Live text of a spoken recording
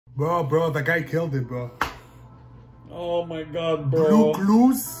Bro, the guy killed it, bro. Oh my god, bro. Blue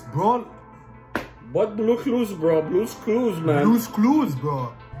Clues, bro. What Blue Clues, bro? Blue's Clues, man. Blue's Clues,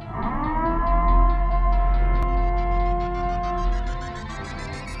 bro.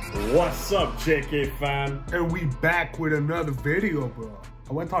 What's up, JK fam? And we back with another video, bro.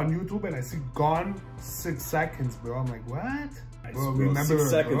 I went on YouTube and I see Gawne 6 seconds, bro. I'm like, what? Nice, bro, bro. remember, 6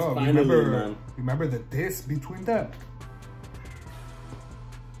 seconds, bro, finally, man. Remember the diss between them?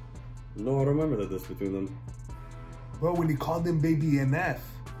 No, I don't remember the diss between them. Bro, when he called him Baby NF.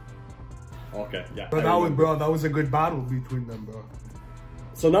 Okay, yeah. But that was a good battle between them, bro.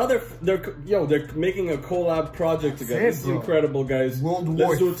 So now they're making a collab project together. This is incredible, guys. World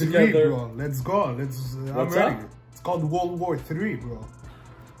War do it 3, together, bro. Let's go. I'm What's ready. up? It's called World War 3, bro.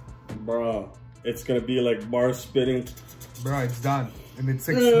 Bro, it's gonna be like bar spitting. Bro, it's done. And it's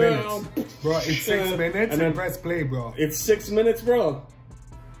 6 minutes. Bro, it's 6 minutes and press play, bro. It's 6 minutes, bro.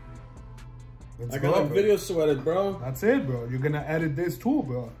 Let's I got like video sweated, bro. That's it, bro. You're gonna edit this too,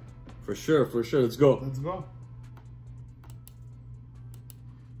 bro. For sure, for sure. Let's go. Let's go.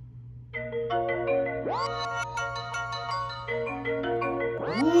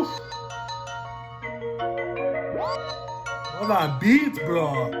 Oof. What that beat,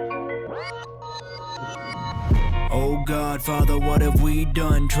 bro. Oh God, Father, what have we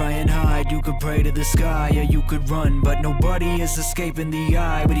done? Try and hide, you could pray to the sky, or you could run, but nobody is escaping the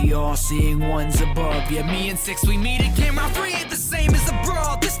eye, but the all-seeing one's above. Yeah, me and Six, we meet again, round 3 ain't the same as a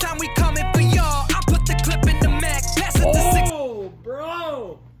brawl. This time we coming for y'all. I put the clip in the Mac, pass it to Six. Oh,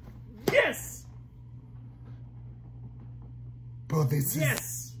 bro! Yes! Bro, this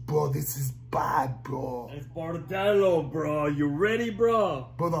is bad, bro. It's Bordello, bro. You ready, bro?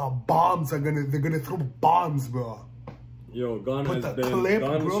 Bro, the bombs they're gonna throw bombs, bro. Yo, Gawne Put has the been, clip,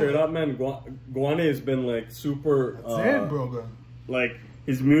 Gawne, bro. straight up, man. Gawne has been like super. That's it, bro. Like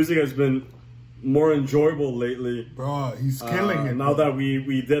his music has been more enjoyable lately. Bro, he's killing it. Now bro. that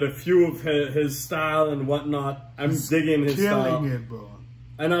we did a few of his style and whatnot, I'm digging his style. Killing it, bro.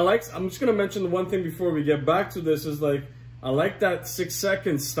 And I'm just gonna mention the one thing before we get back to this is like I like that 6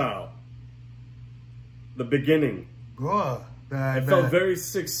 second style. The beginning. Bro, it felt very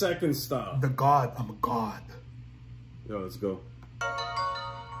 6 second style. The God, I'm a God. Yo, let's go.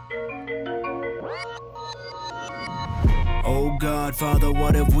 Oh God, Father,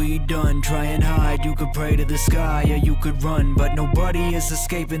 what have we done? Try and hide, you could pray to the sky, or you could run, but nobody is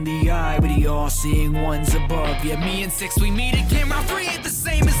escaping the eye, but the all-seeing one's above. Yeah, me and Six, we meet again, round 3 ain't the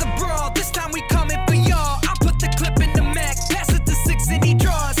same as a brawl. This time we coming for y'all. I put the clip in the Mac, pass it to Six and he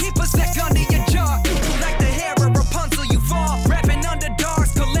draws. Keep a sec under your jaw. Like the hair of Rapunzel, you fall. Rapping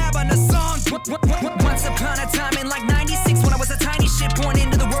underdogs, collab on a song. Once upon a time in like 96, when I was a tiny shit born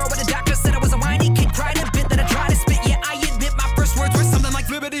into the world, where the doctor said I was a whiny kid, cried a bit that I tried to spit. Yeah, I admit my first words were something like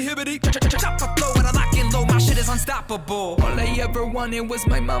flibbity hibbity. Chop a flow and I lock in low, my shit is unstoppable. All I ever wanted was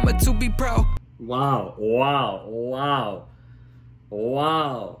my mama to be proud. Wow, wow, wow,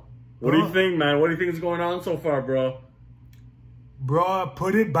 wow. What do you think, man? What do you think is going on so far, bro? Bro,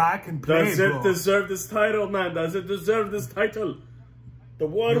 put it back and play, Does it deserve this title, man? Does it deserve this title? The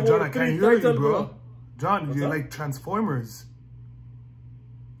World John, War I can't 3 hear title, you, bro. John, What's you're up? like Transformers.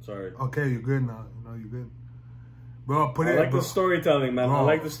 Sorry. Okay, you're good now. No, you're good. Bro, put it. I like the storytelling, man. Bro. I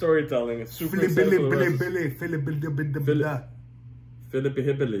like the storytelling. It's super Philly Hibbily.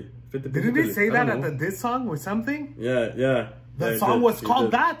 Didn't they say that at this song or something? Yeah, yeah. The song was called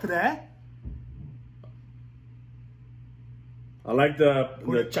that, right? I like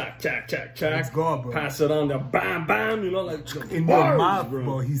the chack, chack, chack, chack. Let's go, bro. Pass it on, the bam, bam, you know, like in bars, your mouth,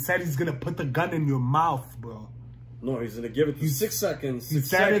 bro. He said he's gonna put the gun in your mouth, bro. No, he's gonna give it to 6 seconds. He 6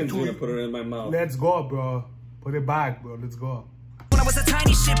 said seconds, it he's to gonna put it in my mouth. Let's go, bro. Put it back, bro. Let's go. When I was a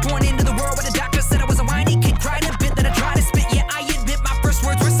tiny shit born into the world, where the doctor said I was a whiny kid, cried a bit that I tried to spit. Yeah, I admit my first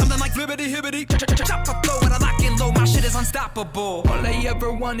words were something like flibbity hibbity. Chop a flow and I lock in low, my shit is unstoppable. All I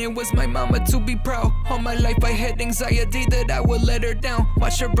ever wanted was my mama to be proud. All my life I had anxiety that I would let her down.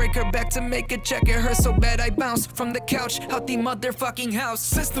 Watch her break her back to make a check. It hurt so bad I bounced from the couch out the motherfucking house.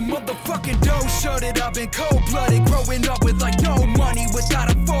 Since the motherfucking dough shut it up, been cold-blooded, growing up with like no money, without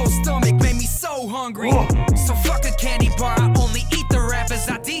a full stomach, made me so hungry. So fuck a candy bar, I only eat the rappers,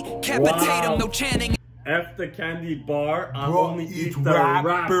 I decapitate them, no chanting. F the candy bar, I Bro, only eat the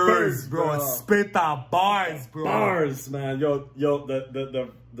rappers, bro. Spit out bars, bro. Bars, man. Yo,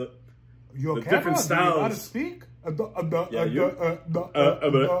 the You okay, different bro? styles. Do you know how to speak? Yeah,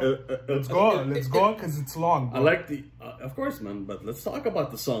 Let's go, because it's long, bro. I like the, of course, man, but let's talk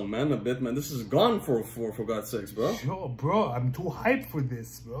about the song, man, a bit, man. This is Gawne for God's sakes, bro. Yo, bro, I'm too hyped for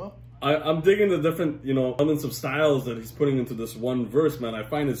this, bro. I'm digging the different, you know, abundance of styles that he's putting into this one verse, man. I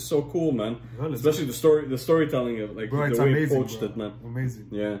find it so cool, man. Especially the storytelling of like bro, the way amazing, he approached it, man. Amazing.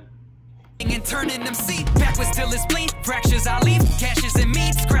 Yeah. And turning them seat backwards till it's bleed. Fractures I leave, gashes and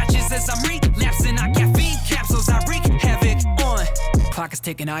meat, scratches as I'm relapsing. I caffeine capsules, I wreak havoc on. Clock is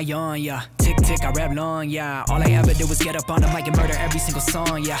ticking, I yawn, yeah. Tick tick, I rap long, yeah. All I ever do is get up on the mic and murder every single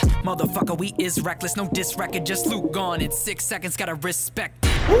song, yeah. Motherfucker, we is reckless, no diss record, just Luke gone in 6 seconds, gotta respect.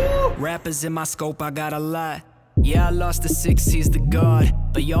 Rappers in my scope, I got a lot. Yeah, I lost the 6, he's the god.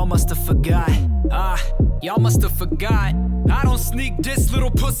 But y'all must have forgot. Y'all must have forgot. I don't sneak diss,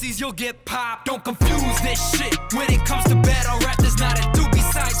 little pussies, you'll get popped. Don't confuse this shit. When it comes to battle rap, there's not a two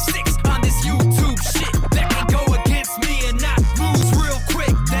besides 6 on this YouTube shit that can go against me and not lose real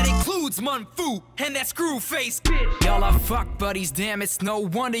quick. That includes Munfu and that screw face bitch. Y'all are fuck buddies, damn, it's no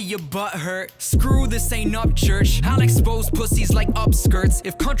wonder your butt hurt. Screw this ain't up church. I'll expose pussies like upskirts.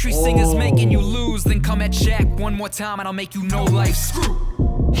 If country singers making you lose, then come at Shaq one more time and I'll make you know life screw.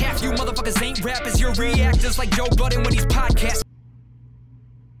 Half you motherfuckers ain't rappers, you're reactors like Joe Budden when he's podcasting.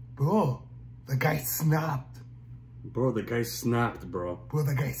 Bro, the guy snapped. Bro, the guy snapped, bro. Bro,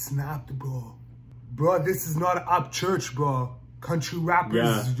 the guy snapped, bro. Bro, this is not up church, bro. Country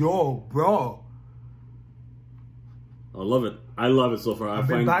rappers, yo, bro. I love it. I love it so far. I've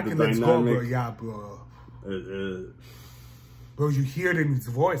been back in Let's Go, bro. Yeah, bro. Bro, you hear it in his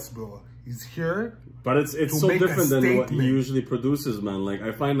voice, bro. He's here. But it's so different than what he usually produces, man. Like,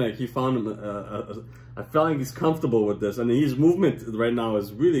 I find like he found I feel like he's comfortable with this, and his movement right now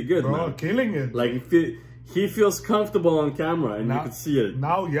is really good, bro, man. Killing it. Like he feels comfortable on camera, and now, you can see it.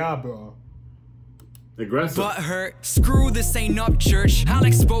 Now, yeah, bro. Aggressive. Butt hurt. Screw this ain't up church. I'll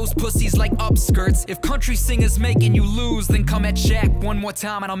expose pussies like upskirts. If country singers making you lose, then come at Shaq one more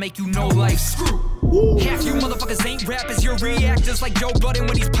time and I'll make you know life screw. Half you motherfuckers ain't rappers, you're reactors like Joe Budden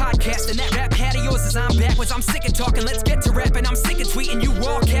when he's podcasting. That rap hat of yours is I'm backwards. I'm sick of talking, let's get to rapping. I'm sick of tweeting, you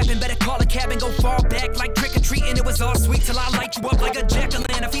all capping. Better call a cab and go far back like trick-or-treating. It was all sweet till I light you up like a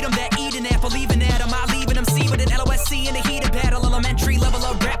jack-o'-lantern. I feed them that eating apple, leaving at them. I leaving them see with an LOSC in the heated battle. Elementary level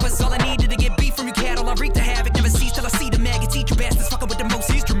of rappers, all I needed to get beef from you cattle. I wreak the havoc, never cease till I see the maggots. Eat your bastards, fucking with the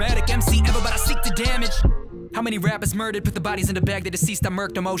most. He's dramatic MC ever, but I seek the damage. How many rappers murdered, put the bodies in the bag, they deceased, I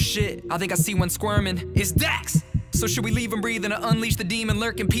murked them, oh shit. I think I see one squirming, it's Dax! So should we leave him breathing or unleash the demon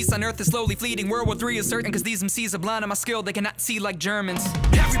lurking? Peace on earth is slowly fleeting, World War III is certain, cause these MCs are blind on my skill, they cannot see like Germans.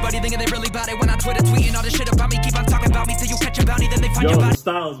 Everybody thinking they really bout it when I Twitter tweeting all this shit about me, keep on talking about me till you catch a bounty, then they find your body. The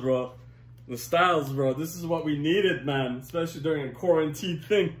styles, bro. The styles, bro. This is what we needed, man. Especially during a quarantine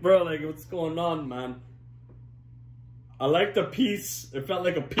thing, bro. Like, what's going on, man? I like the peace. It felt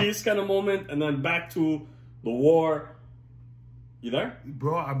like a peace kind of moment, and then back to the war. You there?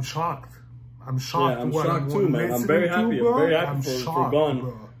 Bro, I'm shocked. I'm shocked. Yeah, I'm shocked too, man. I'm very happy. I'm very happy for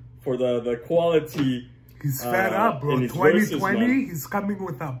Gawne, for the quality. He's fed up, bro. 2020, he's coming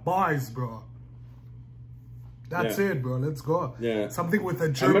with the bars, bro. That's it, bro. Let's go. Yeah. Something with the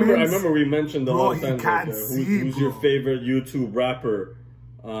Germans. I remember we mentioned a lot of times, like, who's your favorite YouTube rapper?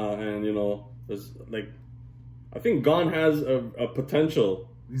 And, you know, there's, like, I think Gawne has a potential.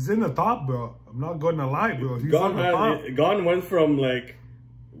 He's in the top, bro. I'm not gonna lie, bro. He's on the top. Gawne went from, like,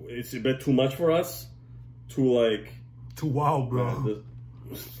 it's a bit too much for us to, like... To wow, bro.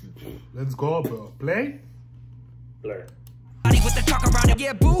 Let's go, bro. Play? Play. With the talk around it,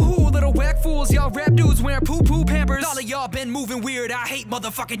 yeah, boo-hoo, little whack fools, y'all rap dudes wearing poo-poo pampers. All of y'all been moving weird, I hate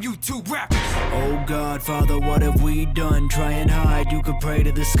motherfucking YouTube rappers. Oh God, Father, what have we done? Try and hide, you could pray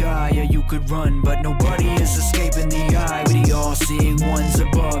to the sky, or you could run, but nobody is escaping the eye. With the all-seeing ones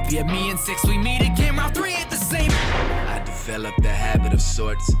above, yeah, me and Six, we meet again, round 3 at the same. I developed the habit of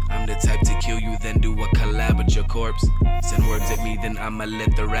sorts. I'm the type to kill you, then do a collab with your corpse. Send words at me, then I'ma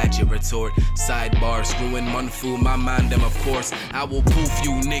let the ratchet retort. Sidebar, screwing Munfu, my mind, them of course. I will poof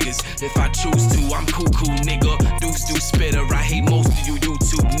you niggas if I choose to. I'm cuckoo, nigga. Deuce do spitter. I hate most of you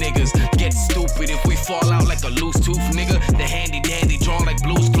YouTube niggas. Get stupid if we fall out like a loose tooth, nigga. The handy dandy drawn like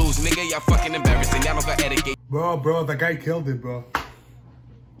Blue's Clues, nigga. Y'all fucking embarrassing. Y'all don't got etiquette. Bro, the guy killed it, bro.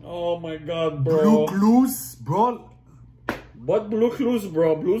 Oh my God, bro. Blue Clues, bro. What Blue Clues,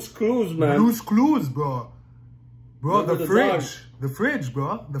 bro? Blue's Clues, man. Blue's Clues, bro. Bro, the fridge. The fridge,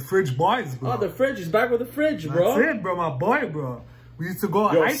 bro. The fridge boys, bro. Oh, the fridge. He's back with the fridge, bro. That's it, bro. My boy, bro. We used to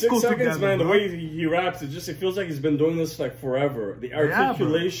go to high school 6 seconds, together, man. bro. The way he raps, it feels like he's been doing this like forever. The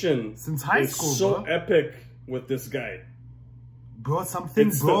articulation since high school, is so bro. Epic with this guy. Bro,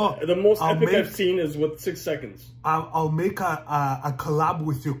 bro. The most epic I've seen is with 6 seconds. I'll make a collab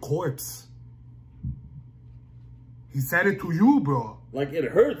with your corpse. He said it to you, bro. Like, it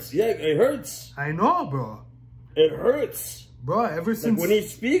hurts. Yeah, it hurts. I know, bro. It hurts. Bro, ever since... Like, when he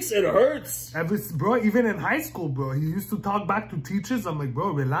speaks, it hurts. Bro, even in high school, bro, he used to talk back to teachers. I'm like,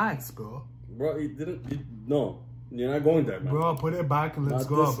 bro, relax, bro. Bro, he didn't... no. You're not going there, man. Bro, put it back and let's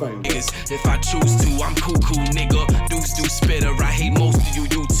go, bro. If I choose to, I'm cool, nigga. Deuce, spitter. I hate most of you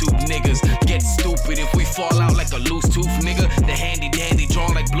YouTube niggas. Get stupid if we fall out like a loose tooth, nigga. The handy dandy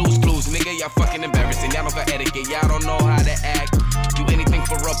drawn like blues, nigga. Y'all fucking embarrassing. Y'all don't got etiquette. Y'all don't know how to act. Do anything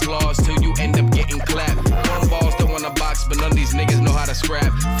for applause till you end up getting clapped. One balls that wanna box, but none of these niggas know how to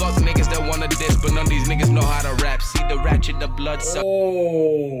scrap. Fuck niggas that wanna diss, but none of these niggas know how to rap. See the ratchet, the blood suck.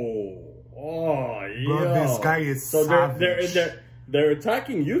 Oh, yeah. Bro, this guy is so savage. They're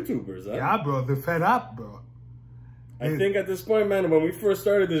attacking YouTubers, huh? Yeah, bro, they're fed up, bro. I think at this point, man, when we first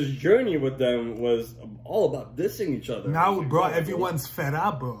started this journey with them, was all about dissing each other. Now, bro, everyone's fed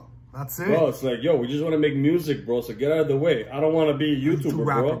up, bro. That's it. Bro, it's like, yo, we just want to make music, bro, so get out of the way. I don't want to be a YouTuber,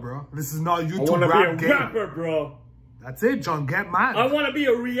 rapper, bro. This is not YouTube I want to be a game. rapper, bro. That's it, John. Get mad. I want to be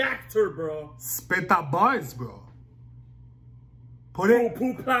a reactor, bro. Spit that bars, bro. Put it...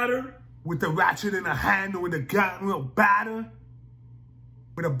 Poo platter. With the ratchet in a hand, with a gun, with a batter.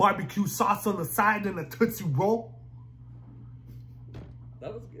 With a barbecue sauce on the side and a Tootsie Roll.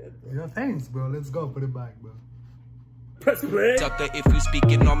 That was good, bro. Yeah, thanks, bro. Let's go. Put it back, bro. Press play. Sucker, if you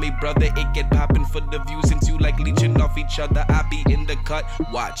speaking on me, brother, it get popping for the views. Since you like leeching off each other, I be in the cut,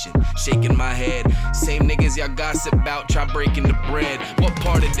 watching, shaking my head. Same niggas y'all gossip about, try breaking the bread. What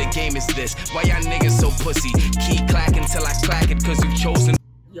part of the game is this? Why y'all niggas so pussy? Keep clacking till I clack it, cause you've chosen.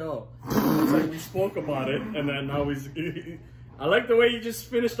 Yo, it's like we spoke about it, and then now he's... I like the way you just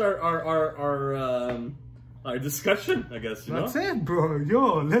finished our discussion, I guess, you know? That's it, bro.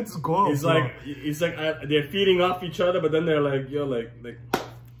 Yo, let's go, He's bro. like, they're feeding off each other, but then they're like, yo, like...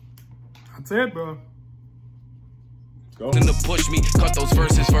 That's it, bro. To push me, cut those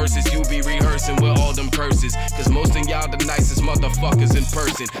verses, you be rehearsing with all them curses. Cause most of y'all the nicest motherfuckers in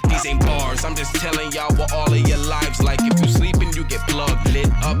person. These ain't bars, I'm just telling y'all what all of your lives like. If you sleeping, you get plugged,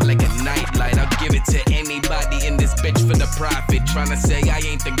 lit up like a nightlight. I'll give it to anybody in this bitch for the profit. Tryna say I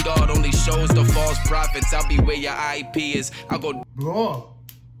ain't the God, only shows the false prophets. I'll be where your IP is. I'll go. Bro,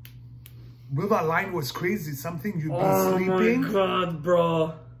 that line was crazy. Something you'd be sleeping. Oh my God,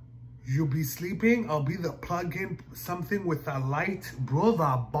 bro. You'll be sleeping, I'll be the plug-in, something with a light. Bro,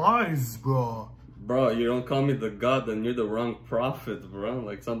 the bars, bro. Bro, you don't call me the God, then you're the wrong prophet, bro.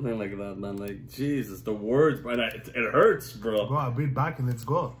 Like, something like that, man. Like, Jesus, the words, bro. It hurts, bro. Bro, I'll be back and let's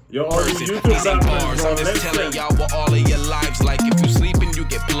go. Yo, all these YouTube rappers, bro. I'm just telling y'all what all of your lives like. If you sleeping, you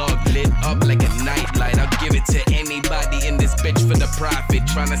get plugged, lit up like a nightlight. I'll give it to anybody in this bitch for the profit.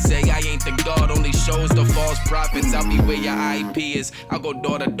 Tryna say I ain't the God, only shows the false prophets. I'll be where your IP is. I'll go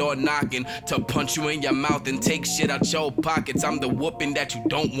door to door knocking to punch you in your mouth and take shit out your pockets. I'm the whooping that you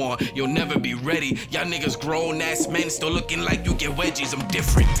don't want. You'll never be ready. Y'all niggas grown ass men still looking like you get wedgies. I'm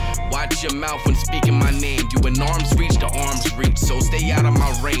different. Watch your mouth when speaking my name. You in arms reach to arms reach, so stay out of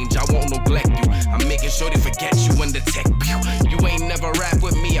my range. I won't neglect you. I'm making sure they forget you when the tech. You ain't never rap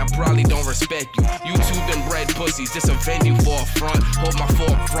with me, I probably don't respect you. YouTube and bred pussies, this a venue for a front. Hold my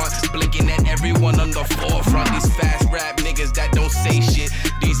forefront, blinking at everyone on the forefront. These fast rap niggas that don't say shit.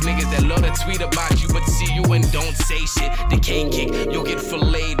 These niggas that love to tweet about you but see you and don't say shit. The K kick, you'll get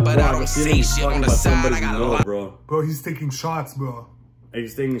filleted, but I don't say shit. On the side, I got a lot. Bro, he's taking shots, bro.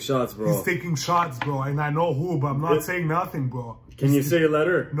 He's taking shots, bro. He's taking shots, bro. And I know who, but I'm not saying nothing, bro. Can you say a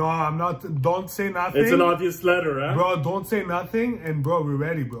letter? No, I'm not. Don't say nothing. It's an obvious letter, huh? Bro, don't say nothing. And bro, we're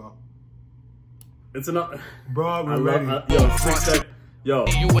ready, bro. It's an... Bro, we're ready. Yo,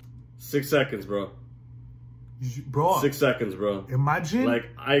 6 seconds, bro. Bro. 6 seconds, bro. Imagine. Like,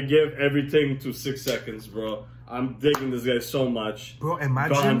 I give everything to 6 seconds, bro. I'm digging this guy so much. Bro,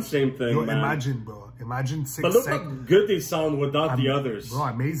 imagine. Gawne, same thing, man. Imagine, bro. Imagine 6 seconds. But look how good they sound without the others. Bro,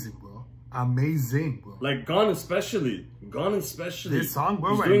 amazing, bro. Amazing, bro. Like, Gawne especially. This song,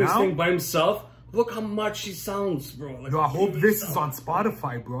 bro, He's doing this thing by himself. Look how much he sounds, bro. Like, yo, I hope this is on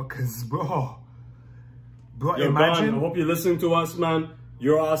Spotify, bro. Because, bro, yo, imagine. Gawne, I hope you're listening to us, man.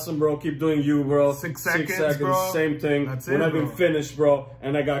 You're awesome, bro. Keep doing you, bro. 6 seconds, bro. Same thing. That's We're it, not bro. even finished, bro.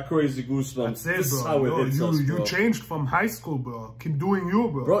 And I got crazy goosebumps. That's it, this bro. is how it hits us, bro. You changed from high school, bro. Keep doing you,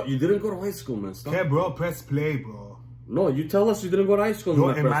 bro. Bro, you didn't go to high school, man. Stop. Okay, bro. Press play, bro. No, you tell us you didn't go to high school. Yo,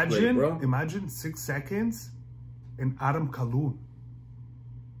 imagine 6 seconds in Adam Kaloon.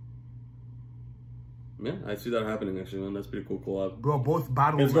 Yeah, I see that happening, actually, man. That's pretty cool collab. Bro, both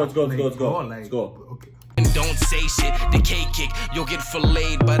battle. Let's go. Okay. don't say shit. The K kick, you'll get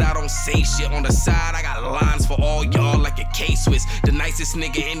filleted, but I don't say shit. On the side, I got lines for all y'all like a K-Swiss. The nicest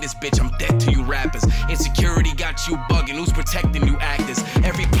nigga in this bitch, I'm dead to you rappers. Insecurity got you bugging, who's protecting you actors?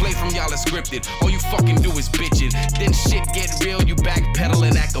 Every play from y'all is scripted, all you fucking do is bitching. Then shit get real, you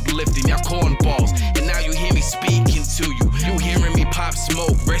backpedaling, act uplifting. Y'all cornballs, and now you hear me speaking to you. You hearing me pop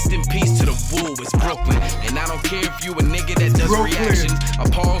smoke, rest in peace to the Woo, it's Brooklyn. And I don't care if you a nigga that does reactions. A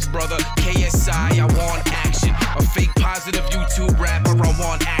pause brother, KSI, I want action. A fake positive YouTube rapper, I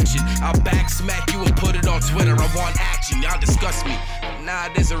want action. I'll back smack you and put it on Twitter, I want action. Y'all discuss me, but nah,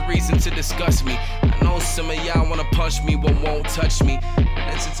 there's a reason to discuss me. I know some of y'all wanna punch me but won't touch me.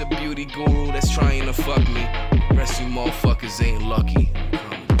 That's it's a beauty guru that's trying to fuck me. Rest you motherfuckers ain't lucky.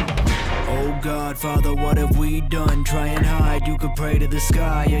 Oh God, Father, what have we done? Try and hide, you could pray to the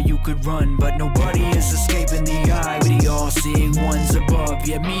sky, or you could run, but nobody is escaping the eye. With the all-seeing ones above.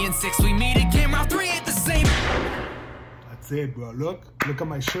 Yeah, me and Six, we meet again, round 3 at the same. That's it, bro. Look at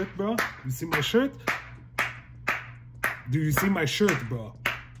my shirt, bro. You see my shirt? Do you see my shirt, bro?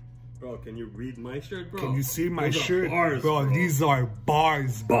 Bro, can you read my shirt, bro? Can you see my shirt? Bars, bro, these are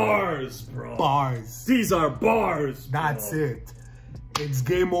bars, bro. Bars, bro. Bars. These are bars, bro. That's it. It's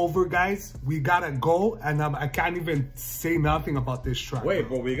game over, guys. We gotta go, and I can't even say nothing about this track. Wait,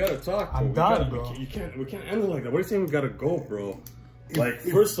 bro, we gotta talk, bro. I'm done, bro. We can't end it like that. What are you saying we gotta go, bro?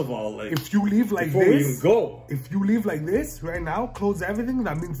 First of all, like, if you leave like before this, we even go, if you leave like this right now, close everything,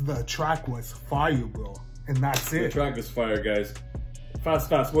 that means the track was fire, bro. And that's it. The track is fire, guys.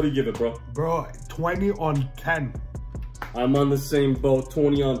 Fast. What do you give it, bro? Bro, 20 on 10. I'm on the same boat,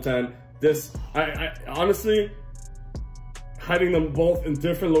 20 on 10. This, I honestly, hiding them both in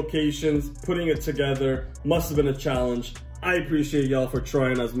different locations, putting it together, must have been a challenge. I appreciate y'all for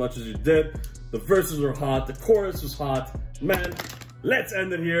trying as much as you did. The verses were hot, the chorus was hot. Man, let's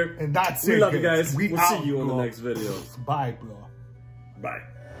end it here. And that's it. We love you guys. guys. We'll see you on the next video. Bye, bro. Bye.